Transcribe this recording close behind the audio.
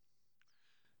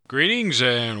Greetings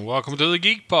and welcome to the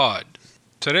GeekPod.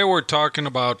 Today we're talking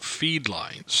about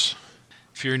Feedlines.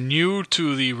 If you're new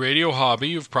to the radio hobby,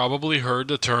 you've probably heard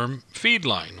the term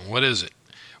Feedline. What is it?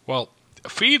 Well, a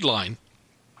Feedline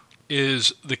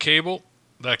is the cable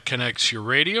that connects your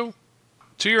radio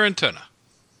to your antenna.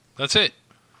 That's it.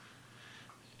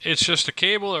 It's just a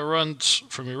cable that runs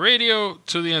from your radio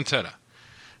to the antenna.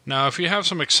 Now, if you have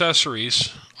some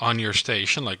accessories on your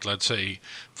station, like let's say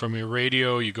from your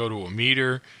radio you go to a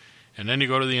meter, and then you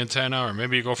go to the antenna, or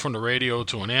maybe you go from the radio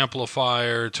to an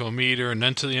amplifier, to a meter, and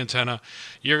then to the antenna,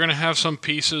 you're going to have some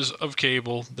pieces of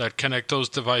cable that connect those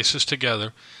devices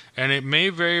together, and it may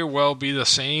very well be the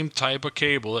same type of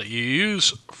cable that you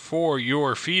use for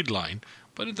your feed line,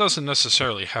 but it doesn't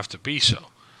necessarily have to be so.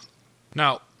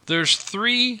 Now, there's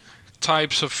three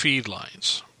types of feed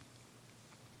lines: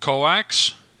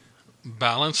 coax,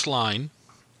 balanced line,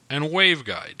 and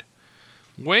waveguide.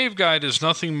 Waveguide is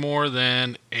nothing more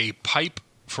than a pipe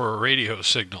for a radio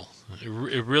signal.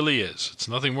 It really is. It's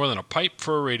nothing more than a pipe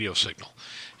for a radio signal.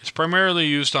 It's primarily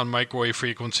used on microwave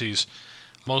frequencies.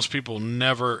 Most people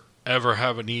never, ever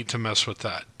have a need to mess with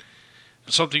that.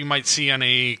 It's something you might see on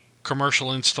a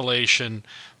commercial installation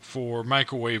for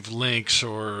microwave links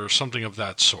or something of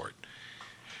that sort.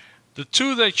 The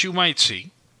two that you might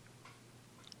see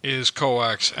is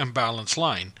coax and balanced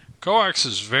line. Coax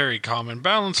is very common,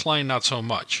 balanced line not so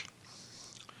much.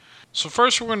 So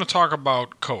first we're going to talk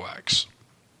about coax.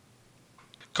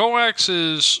 Coax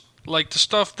is like the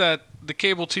stuff that the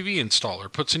cable TV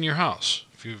installer puts in your house.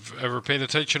 If you've ever paid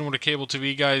attention when a cable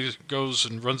TV guy goes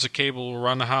and runs a cable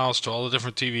around the house to all the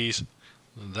different TVs,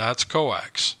 that's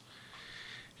coax.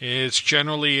 It's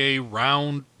generally a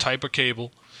round type of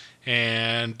cable,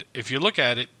 and if you look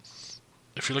at it,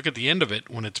 if you look at the end of it,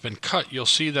 when it's been cut, you'll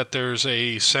see that there's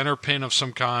a center pin of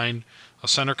some kind, a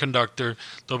center conductor.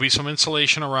 There'll be some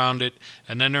insulation around it,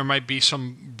 and then there might be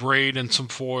some braid and some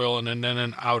foil, and then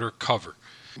an outer cover.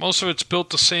 Most of it's built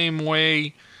the same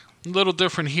way, a little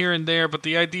different here and there, but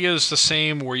the idea is the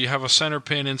same, where you have a center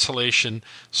pin insulation,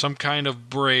 some kind of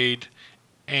braid,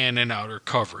 and an outer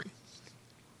covering.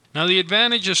 Now, the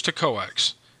advantages to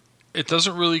coax: it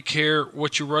doesn't really care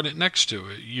what you run it next to.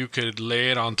 You could lay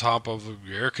it on top of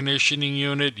your air conditioning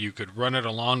unit. You could run it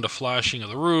along the flashing of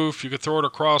the roof. You could throw it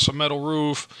across a metal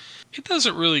roof. It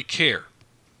doesn't really care.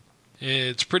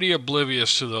 It's pretty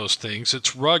oblivious to those things.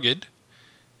 It's rugged.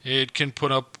 It can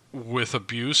put up with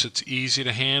abuse. It's easy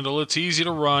to handle. It's easy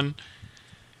to run.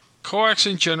 Coax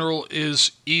in general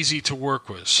is easy to work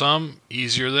with. Some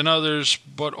easier than others,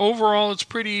 but overall it's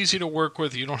pretty easy to work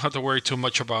with. You don't have to worry too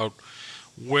much about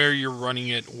where you're running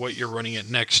it, what you're running it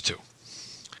next to.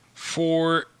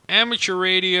 For amateur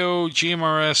radio,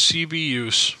 GMRS, CB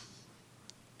use,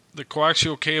 the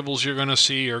coaxial cables you're going to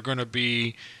see are going to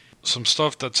be some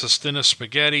stuff that's as thin as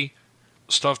spaghetti,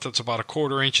 stuff that's about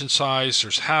 1/4 inch in size,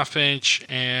 there's 1/2 inch,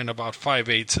 and about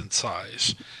 5/8 in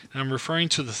size. And I'm referring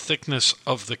to the thickness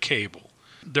of the cable.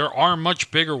 There are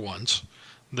much bigger ones.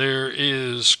 There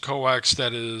is coax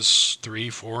that is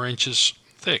 3-4 inches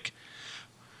thick.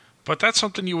 But that's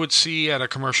something you would see at a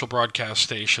commercial broadcast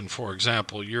station, for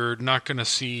example. You're not going to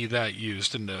see that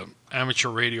used in the amateur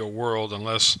radio world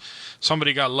unless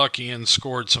somebody got lucky and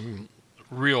scored some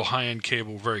real high-end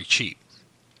cable very cheap.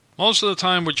 Most of the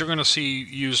time, what you're going to see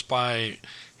used by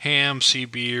ham,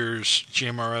 CBers,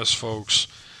 GMRS folks,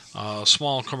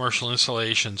 small commercial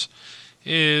installations,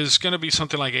 is going to be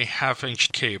something like a 1/2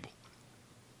 inch cable.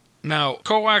 Now,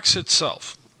 coax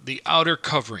itself, the outer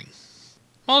covering,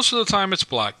 most of the time it's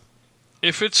black.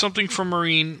 If it's something for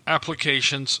marine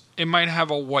applications, it might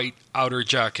have a white outer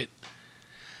jacket.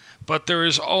 But there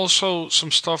is also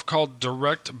some stuff called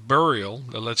direct burial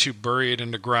that lets you bury it in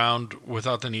the ground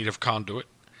without the need of conduit.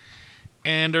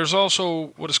 And there's also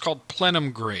what is called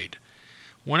plenum grade.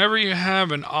 Whenever you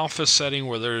have an office setting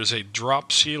where there is a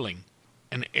drop ceiling,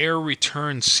 an air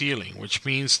return ceiling, which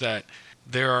means that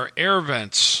there are air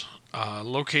vents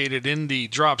located in the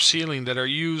drop ceiling that are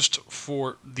used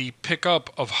for the pickup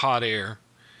of hot air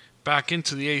back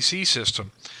into the AC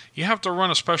system, you have to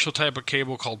run a special type of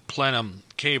cable called plenum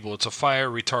cable. It's a fire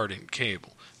retardant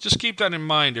cable. Just keep that in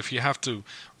mind if you have to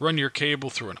run your cable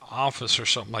through an office or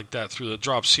something like that through the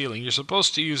drop ceiling. You're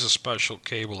supposed to use a special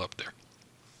cable up there.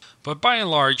 But by and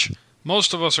large,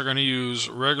 most of us are going to use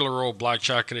regular old black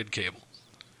jacketed cable.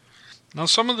 Now,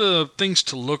 some of the things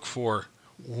to look for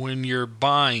when you're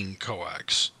buying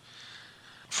coax.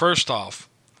 First off,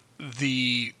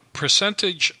 the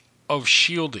percentage of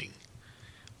shielding.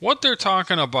 What they're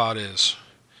talking about is,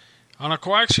 on a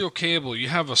coaxial cable, you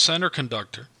have a center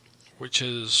conductor, which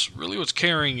is really what's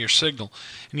carrying your signal,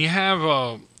 and you have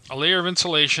a layer of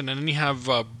insulation, and then you have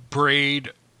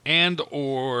braid and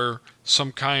or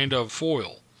some kind of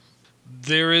foil,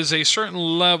 there is a certain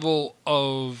level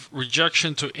of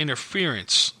rejection to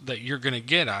interference that you're going to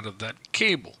get out of that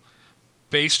cable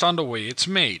based on the way it's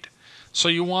made. So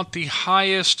you want the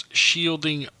highest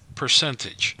shielding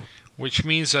percentage, which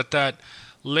means that that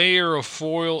layer of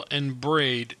foil and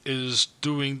braid is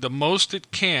doing the most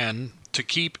it can to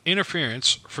keep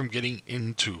interference from getting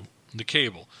into the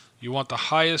cable. You want the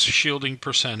highest shielding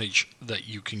percentage that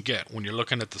you can get when you're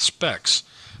looking at the specs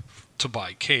to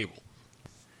buy cable.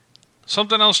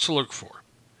 Something else to look for.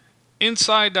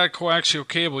 Inside that coaxial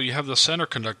cable, you have the center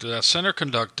conductor. That center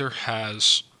conductor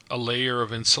has a layer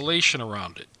of insulation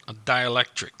around it, a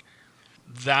dielectric.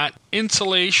 That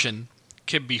insulation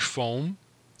can be foam,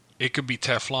 it could be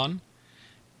Teflon,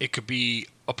 it could be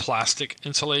a plastic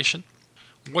insulation.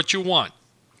 What you want,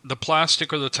 the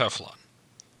plastic or the Teflon.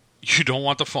 You don't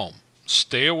want the foam.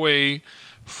 Stay away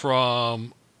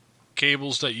from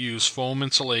cables that use foam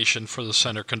insulation for the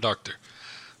center conductor.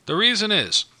 The reason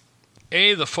is,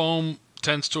 A, the foam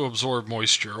tends to absorb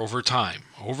moisture over time.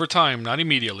 Over time, not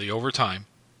immediately, over time.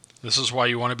 This is why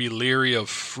you want to be leery of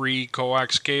free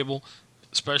coax cable,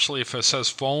 especially if it says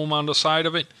foam on the side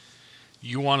of it.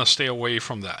 You want to stay away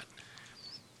from that.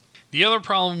 The other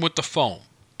problem with the foam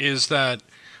is that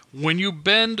when you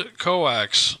bend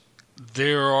coax,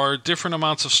 there are different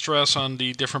amounts of stress on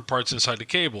the different parts inside the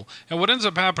cable. And what ends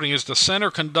up happening is the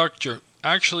center conductor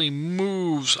actually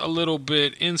moves a little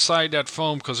bit inside that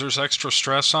foam because there's extra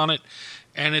stress on it.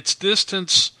 And its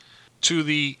distance to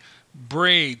the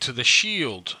braid, to the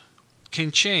shield,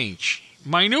 can change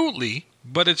minutely,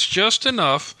 but it's just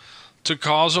enough to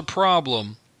cause a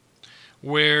problem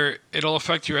where it'll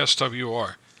affect your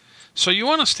SWR. So you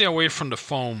want to stay away from the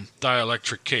foam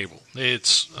dielectric cable.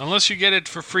 Unless you get it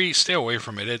for free, stay away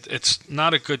from it. It's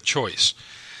not a good choice.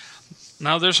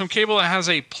 Now there's some cable that has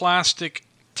a plastic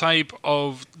type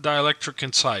of dielectric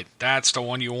inside. That's the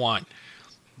one you want.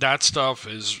 That stuff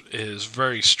is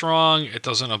very strong. It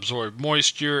doesn't absorb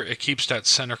moisture. It keeps that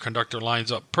center conductor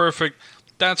lines up perfect.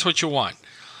 That's what you want.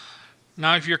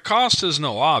 Now if your cost is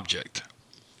no object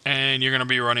and you're going to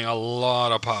be running a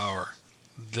lot of power,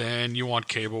 then you want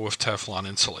cable with Teflon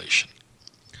insulation.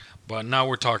 But now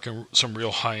we're talking some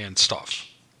real high-end stuff.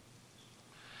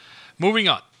 Moving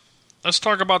on. Let's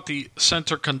talk about the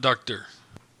center conductor.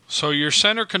 So your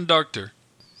center conductor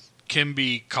can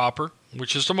be copper,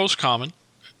 which is the most common.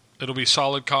 It'll be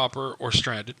solid copper or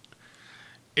stranded.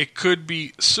 It could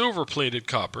be silver-plated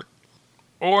copper,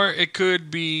 or it could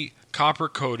be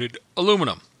copper-coated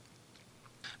aluminum.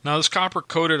 Now, this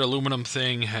copper-coated aluminum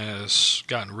thing has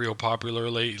gotten real popular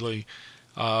lately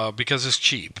because it's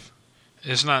cheap.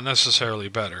 It's not necessarily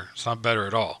better. It's not better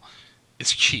at all.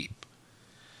 It's cheap.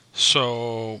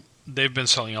 So they've been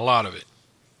selling a lot of it.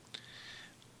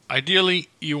 Ideally,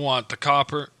 you want the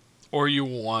copper or you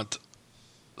want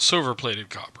silver-plated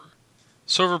copper.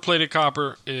 Silver-plated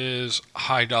copper is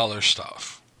high-dollar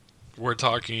stuff. We're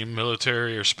talking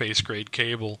military or space-grade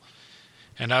cable.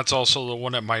 And that's also the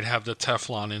one that might have the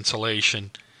Teflon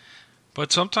insulation.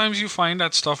 But sometimes you find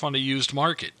that stuff on the used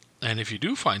market. And if you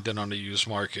do find it on the used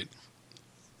market,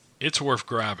 it's worth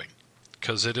grabbing,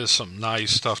 because it is some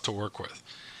nice stuff to work with.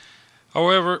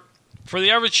 However, for the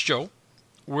average Joe,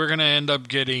 we're going to end up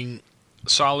getting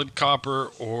solid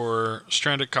copper or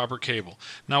stranded copper cable.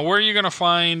 Now, where are you going to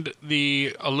find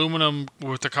the aluminum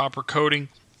with the copper coating?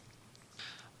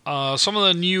 Some of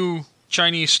the new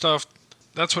Chinese stuff,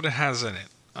 that's what it has in it.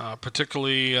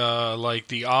 Particularly like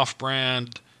the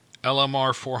off-brand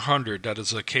LMR 400. That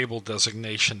is a cable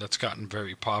designation that's gotten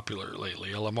very popular lately.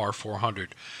 LMR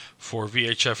 400 for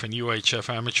VHF and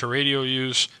UHF amateur radio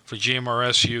use, for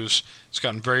GMRS use. It's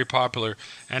gotten very popular.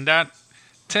 And that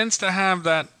tends to have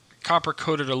that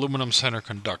copper-coated aluminum center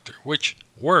conductor, which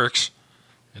works.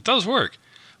 It does work.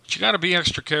 But you got to be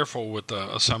extra careful with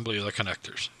the assembly of the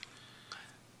connectors.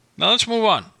 Now let's move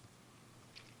on.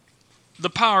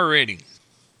 The power rating.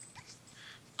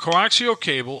 Coaxial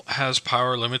cable has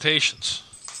power limitations.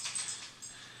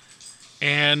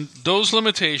 And those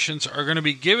limitations are going to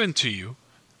be given to you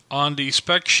on the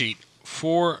spec sheet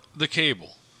for the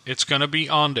cable. It's going to be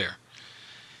on there.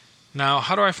 Now,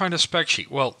 how do I find a spec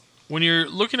sheet? Well, when you're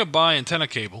looking to buy antenna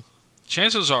cable,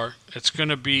 chances are it's going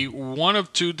to be one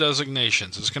of two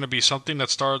designations. It's going to be something that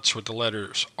starts with the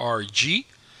letters RG,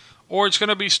 or it's going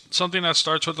to be something that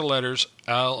starts with the letters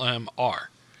LMR.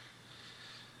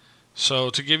 So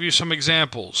to give you some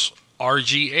examples,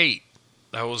 RG8,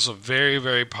 that was a very,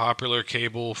 very popular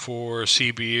cable for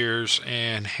CBeers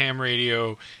and ham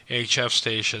radio HF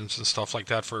stations and stuff like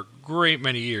that for a great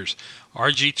many years.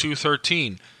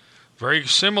 RG213 Very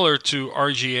similar to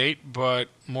RG8, but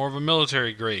more of a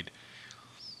military grade.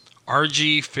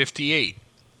 RG58.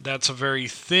 That's a very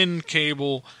thin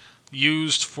cable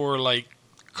used for like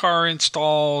car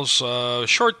installs,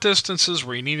 short distances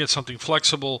where you needed something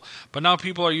flexible. But now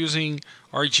people are using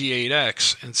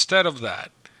RG8X instead of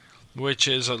that, which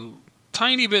is a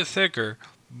tiny bit thicker,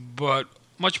 but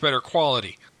much better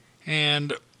quality.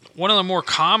 And one of the more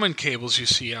common cables you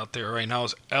see out there right now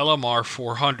is LMR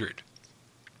 400.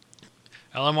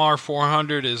 LMR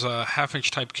 400 is a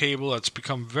half-inch type cable that's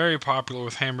become very popular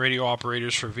with ham radio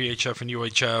operators for VHF and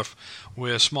UHF,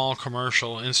 with small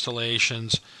commercial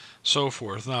installations, so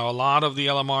forth. Now, a lot of the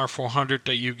LMR 400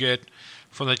 that you get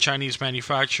from the Chinese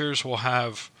manufacturers will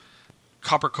have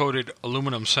copper-coated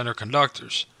aluminum center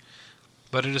conductors,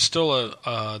 but it is still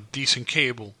a decent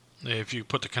cable if you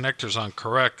put the connectors on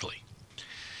correctly.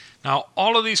 Now,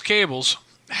 all of these cables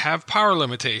have power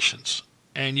limitations,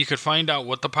 and you could find out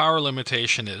what the power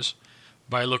limitation is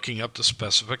by looking up the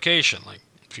specification. Like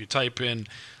if you type in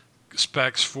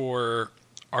specs for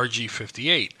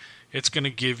RG58, it's going to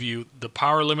give you the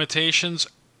power limitations,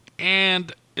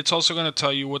 and it's also going to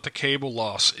tell you what the cable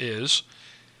loss is.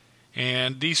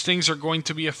 And these things are going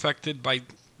to be affected by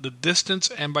the distance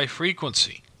and by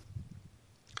frequency.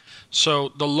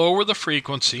 So the lower the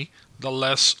frequency, the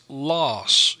less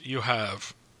loss you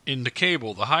have in the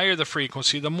cable. The higher the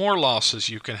frequency, the more losses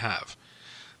you can have.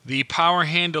 The power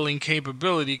handling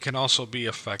capability can also be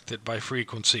affected by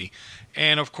frequency.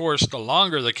 And of course, the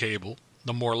longer the cable,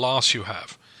 the more loss you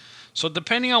have. So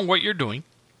depending on what you're doing,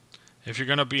 if you're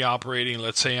going to be operating,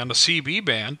 let's say, on the CB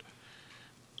band,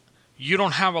 you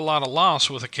don't have a lot of loss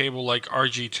with a cable like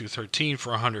RG213 for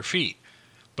 100 feet.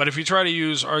 But if you try to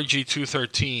use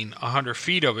RG213, 100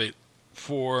 feet of it,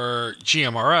 for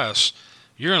GMRS,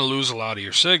 you're going to lose a lot of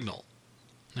your signal.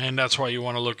 And that's why you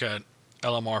want to look at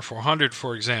LMR 400,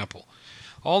 for example.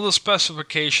 All the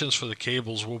specifications for the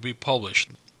cables will be published.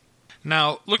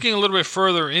 Now, looking a little bit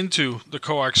further into the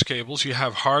coax cables, you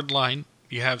have hardline,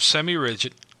 you have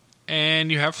semi-rigid,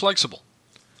 and you have flexible.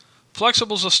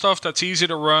 Flexible is the stuff that's easy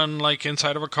to run, like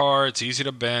inside of a car. It's easy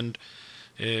to bend.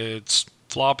 It's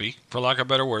floppy, for lack of a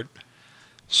better word.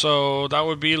 So that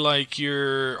would be like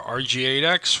your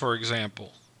RG8X, for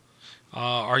example.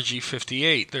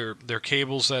 RG58. They're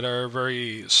cables that are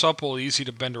very supple, easy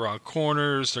to bend around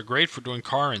corners. They're great for doing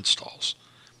car installs.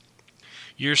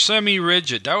 Your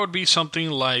semi-rigid, that would be something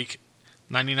like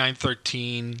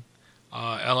 9913,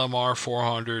 LMR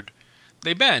 400.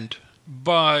 They bend,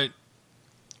 but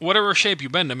whatever shape you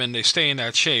bend them in, they stay in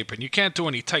that shape, and you can't do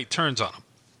any tight turns on them.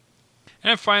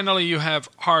 And finally, you have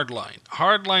hardline.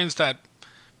 Hardline's that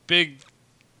big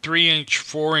 3-inch,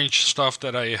 4-inch stuff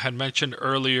that I had mentioned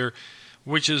earlier,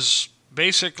 which is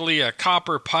basically a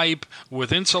copper pipe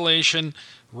with insulation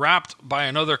wrapped by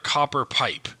another copper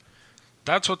pipe.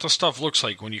 That's what the stuff looks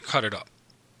like when you cut it up.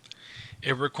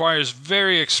 It requires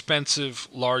very expensive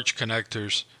large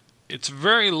connectors. It's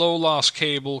very low loss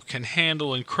cable, can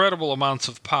handle incredible amounts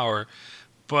of power,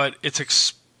 but it's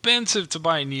expensive to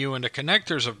buy new, and the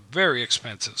connectors are very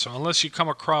expensive. So unless you come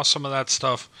across some of that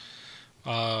stuff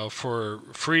for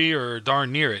free or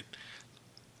darn near it,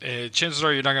 chances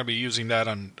are you're not going to be using that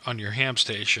on your ham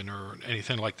station or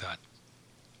anything like that.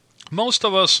 Most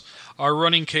of us are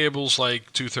running cables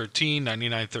like 213,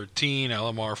 9913,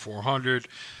 LMR 400.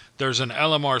 There's an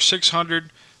LMR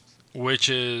 600, which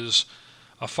is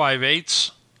a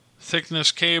 5/8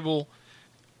 thickness cable.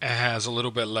 It has a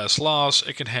little bit less loss.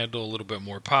 It can handle a little bit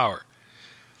more power.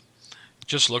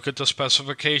 Just look at the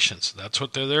specifications. That's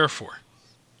what they're there for.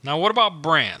 Now, what about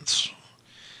brands?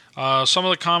 Some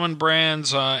of the common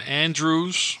brands,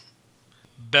 Andrews,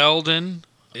 Belden.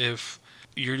 If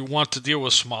you want to deal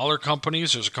with smaller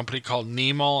companies, there's a company called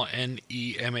Nemal,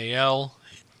 Nemal.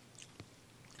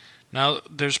 Now,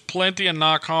 there's plenty of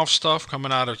knockoff stuff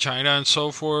coming out of China and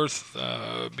so forth.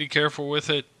 Be careful with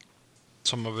it.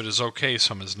 Some of it is okay,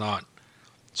 some is not.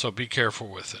 So be careful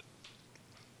with it.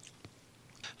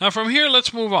 Now, from here,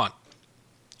 let's move on.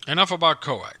 Enough about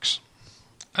coax.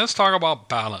 Let's talk about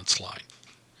balance line.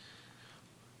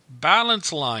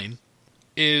 Balance line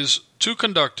is two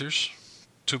conductors,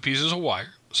 two pieces of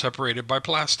wire, separated by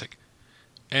plastic.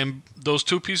 And those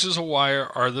two pieces of wire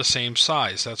are the same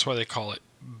size. That's why they call it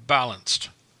balanced.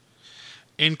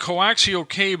 In coaxial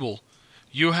cable,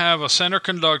 you have a center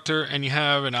conductor and you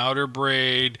have an outer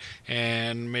braid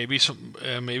and maybe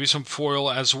some foil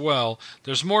as well.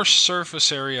 There's more surface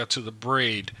area to the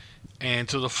braid and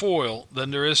to the foil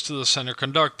than there is to the center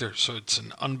conductor, so it's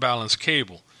an unbalanced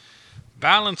cable.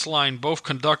 Balance line, both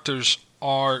conductors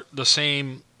are the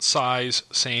same size,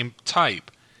 same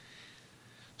type.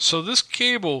 So this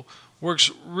cable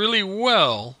works really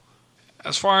well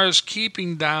as far as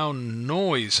keeping down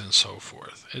noise and so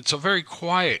forth. It's a very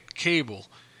quiet cable.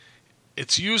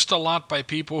 It's used a lot by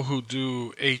people who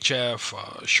do HF,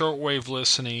 shortwave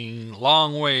listening,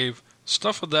 long wave,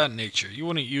 stuff of that nature. You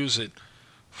wouldn't use it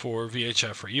for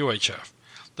VHF or UHF.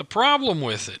 The problem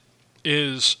with it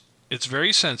is it's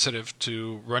very sensitive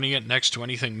to running it next to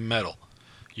anything metal.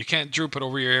 You can't droop it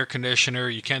over your air conditioner,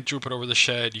 you can't droop it over the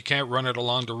shed, you can't run it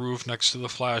along the roof next to the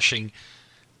flashing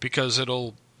because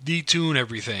it'll detune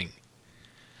everything.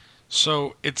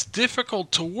 So it's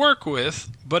difficult to work with,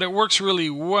 but it works really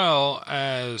well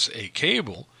as a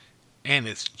cable, and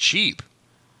it's cheap.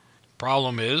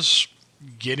 Problem is,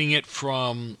 getting it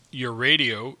from your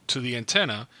radio to the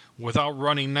antenna without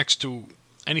running next to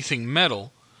anything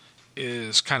metal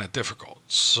is kind of difficult.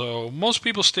 So most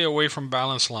people stay away from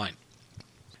balanced line.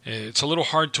 It's a little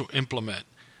hard to implement.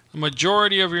 The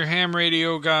majority of your ham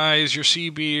radio guys, your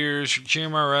CBers, your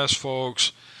GMRS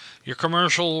folks, your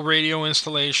commercial radio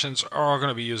installations are all going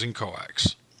to be using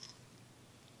coax.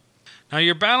 Now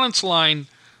your balance line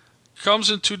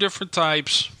comes in two different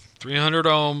types, 300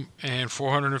 ohm and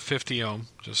 450 ohm,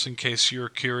 just in case you're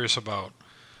curious about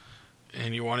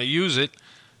and you want to use it.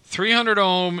 300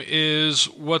 ohm is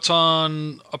what's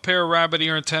on a pair of rabbit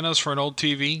ear antennas for an old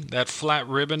TV. That flat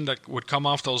ribbon that would come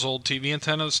off those old TV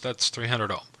antennas, that's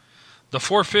 300 ohm. The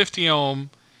 450 ohm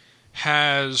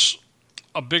has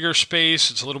a bigger space.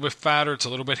 It's a little bit fatter. It's a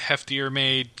little bit heftier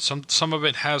made. Some of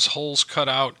it has holes cut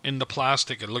out in the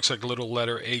plastic. It looks like little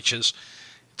letter H's.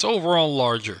 It's overall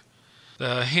larger.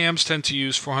 The hams tend to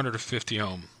use 450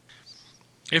 ohm,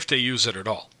 if they use it at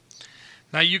all.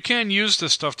 Now you can use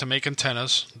this stuff to make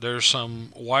antennas. There's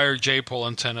some wire J-pole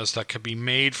antennas that could be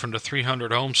made from the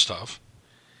 300 ohm stuff.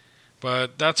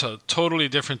 But that's a totally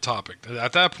different topic.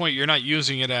 At that point, you're not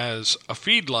using it as a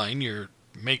feed line. You're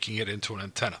making it into an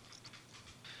antenna.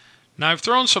 Now, I've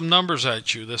thrown some numbers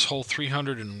at you. This whole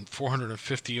 300 and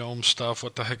 450 ohm stuff,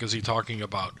 what the heck is he talking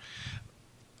about?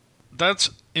 That's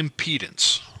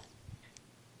impedance.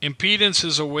 Impedance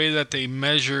is a way that they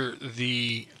measure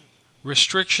the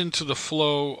restriction to the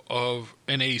flow of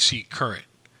an AC current.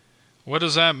 What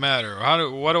does that matter?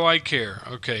 What do I care?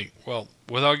 Okay, well,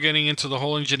 without getting into the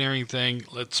whole engineering thing,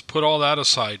 let's put all that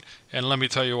aside, and let me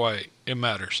tell you why it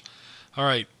matters. All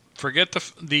right, forget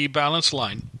the balanced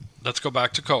line. Let's go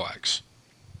back to coax.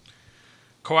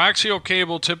 Coaxial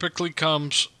cable typically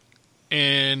comes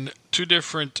in two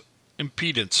different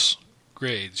impedance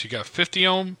grades. You got 50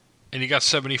 ohm and you got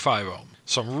 75 ohm.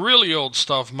 Some really old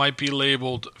stuff might be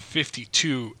labeled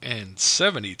 52 and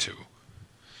 72.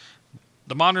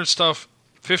 The modern stuff,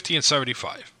 50 and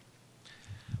 75.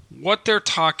 What they're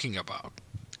talking about.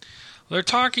 They're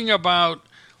talking about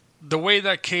the way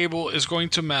that cable is going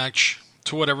to match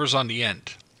to whatever's on the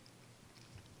end.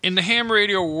 In the ham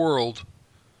radio world,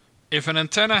 if an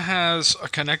antenna has a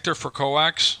connector for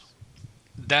coax,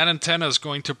 that antenna is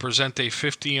going to present a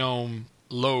 50 ohm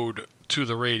load to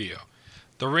the radio.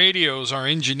 The radios are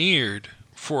engineered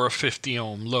for a 50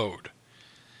 ohm load.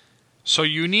 So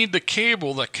you need the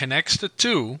cable that connects the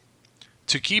two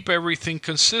to keep everything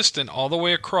consistent all the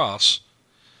way across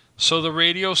so the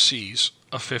radio sees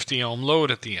a 50 ohm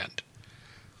load at the end.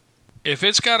 If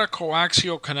it's got a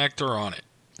coaxial connector on it,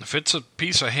 if it's a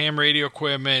piece of ham radio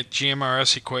equipment,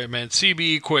 GMRS equipment,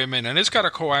 CB equipment, and it's got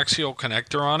a coaxial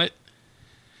connector on it,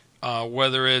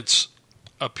 whether it's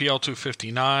a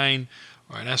PL259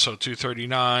 or an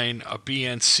SO239, a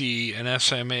BNC, an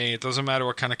SMA, it doesn't matter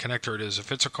what kind of connector it is.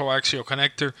 If it's a coaxial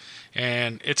connector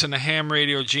and it's in the ham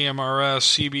radio,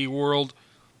 GMRS, CB world,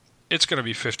 it's going to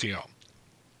be 50 ohm.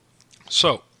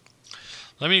 So,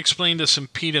 let me explain this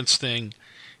impedance thing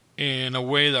in a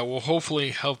way that will hopefully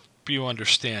help you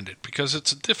understand it, because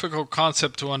it's a difficult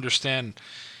concept to understand.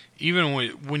 Even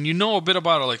when you know a bit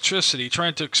about electricity,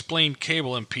 trying to explain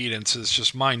cable impedance is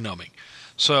just mind-numbing.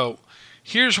 So,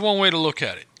 here's one way to look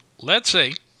at it. Let's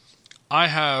say I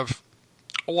have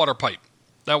a water pipe.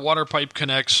 That water pipe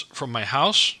connects from my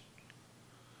house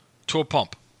to a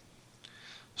pump.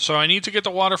 So I need to get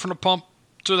the water from the pump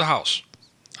to the house.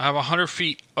 I have 100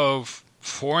 feet of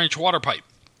 4-inch water pipe.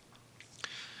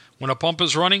 When a pump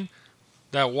is running,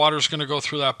 that water is going to go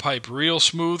through that pipe real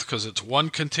smooth because it's one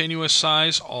continuous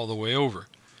size all the way over.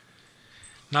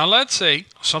 Now let's say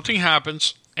something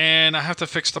happens and I have to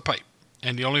fix the pipe.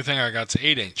 And the only thing I got is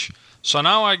 8-inch. So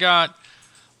now I got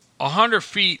 100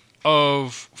 feet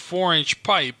of 4-inch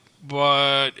pipe,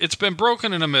 but it's been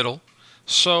broken in the middle.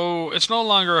 So it's no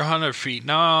longer 100 feet.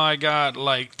 Now I got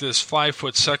like this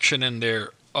 5-foot section in there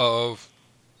of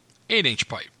 8-inch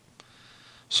pipe.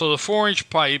 So the 4-inch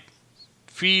pipe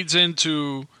feeds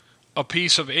into a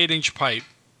piece of 8-inch pipe,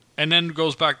 and then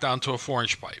goes back down to a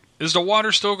 4-inch pipe. Is the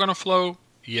water still going to flow?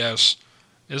 Yes.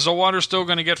 Is the water still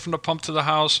going to get from the pump to the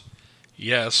house?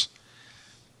 Yes.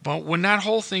 But when that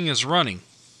whole thing is running,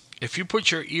 if you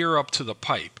put your ear up to the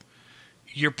pipe,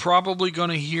 you're probably going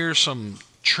to hear some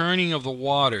churning of the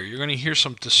water. You're going to hear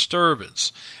some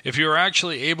disturbance. If you're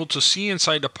actually able to see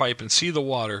inside the pipe and see the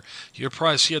water, you'll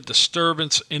probably see a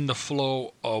disturbance in the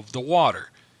flow of the water.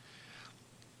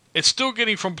 It's still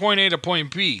getting from point A to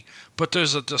point B, but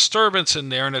there's a disturbance in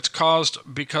there, and it's caused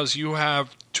because you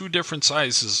have two different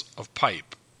sizes of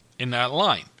pipe in that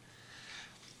line.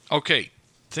 Okay,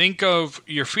 think of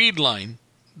your feed line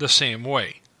the same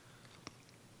way.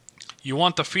 You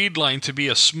want the feed line to be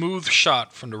a smooth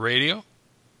shot from the radio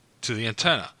to the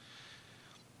antenna.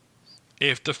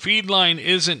 If the feed line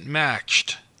isn't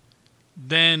matched,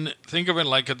 then think of it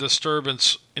like a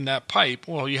disturbance in that pipe.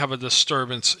 Well, you have a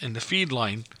disturbance in the feed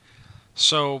line.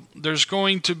 So there's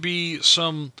going to be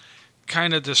some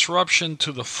kind of disruption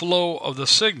to the flow of the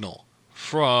signal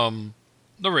from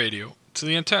the radio to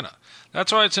the antenna.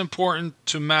 That's why it's important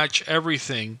to match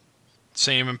everything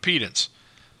same impedance.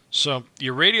 So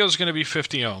your radio is going to be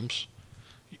 50 ohms.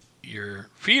 Your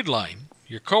feed line,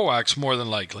 your coax more than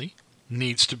likely,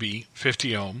 needs to be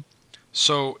 50 ohm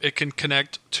so it can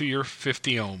connect to your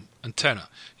 50 ohm antenna.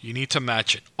 You need to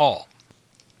match it all.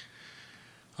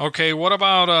 Okay, what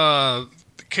about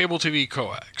cable TV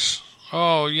coax?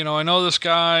 Oh, I know this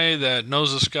guy that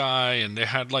knows this guy, and they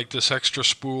had like this extra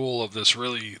spool of this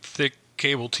really thick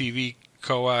cable TV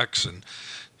coax, and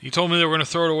he told me they were going to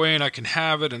throw it away and I can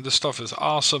have it, and this stuff is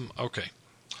awesome. Okay.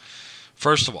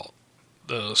 First of all,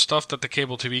 the stuff that the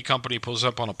cable TV company pulls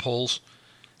up on the poles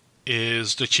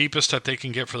is the cheapest that they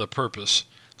can get for the purpose.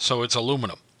 So it's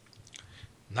aluminum.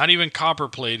 Not even copper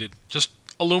plated, just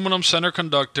aluminum center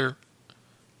conductor,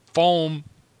 foam,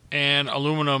 and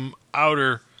aluminum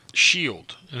outer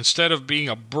shield. Instead of being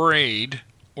a braid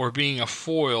or being a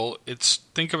foil,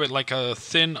 think of it like a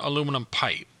thin aluminum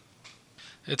pipe.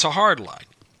 It's a hard line.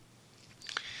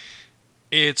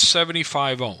 It's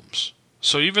 75 ohms.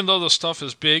 So even though the stuff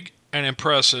is big and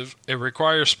impressive, it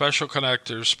requires special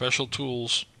connectors, special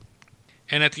tools,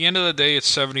 and at the end of the day, it's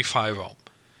 75 ohm.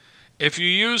 If you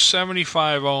use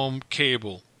 75 ohm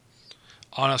cable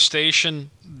on a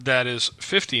station that is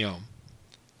 50 ohm,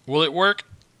 will it work?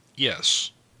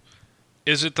 Yes.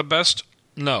 Is it the best?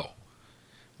 No.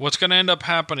 What's going to end up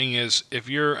happening is if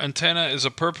your antenna is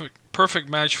a perfect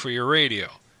match for your radio,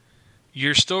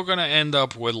 you're still going to end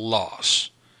up with loss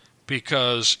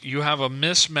because you have a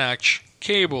mismatch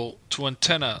cable to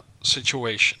antenna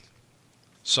situation.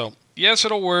 So, yes,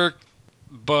 it'll work,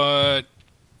 but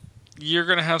you're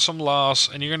going to have some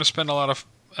loss and you're going to spend a lot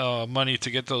of money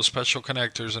to get those special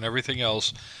connectors and everything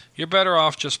else. You're better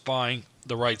off just buying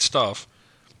the right stuff,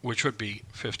 which would be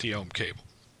 50 ohm cable.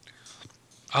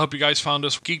 I hope you guys found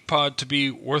this GeekPod to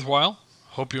be worthwhile.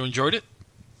 Hope you enjoyed it.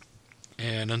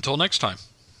 And until next time.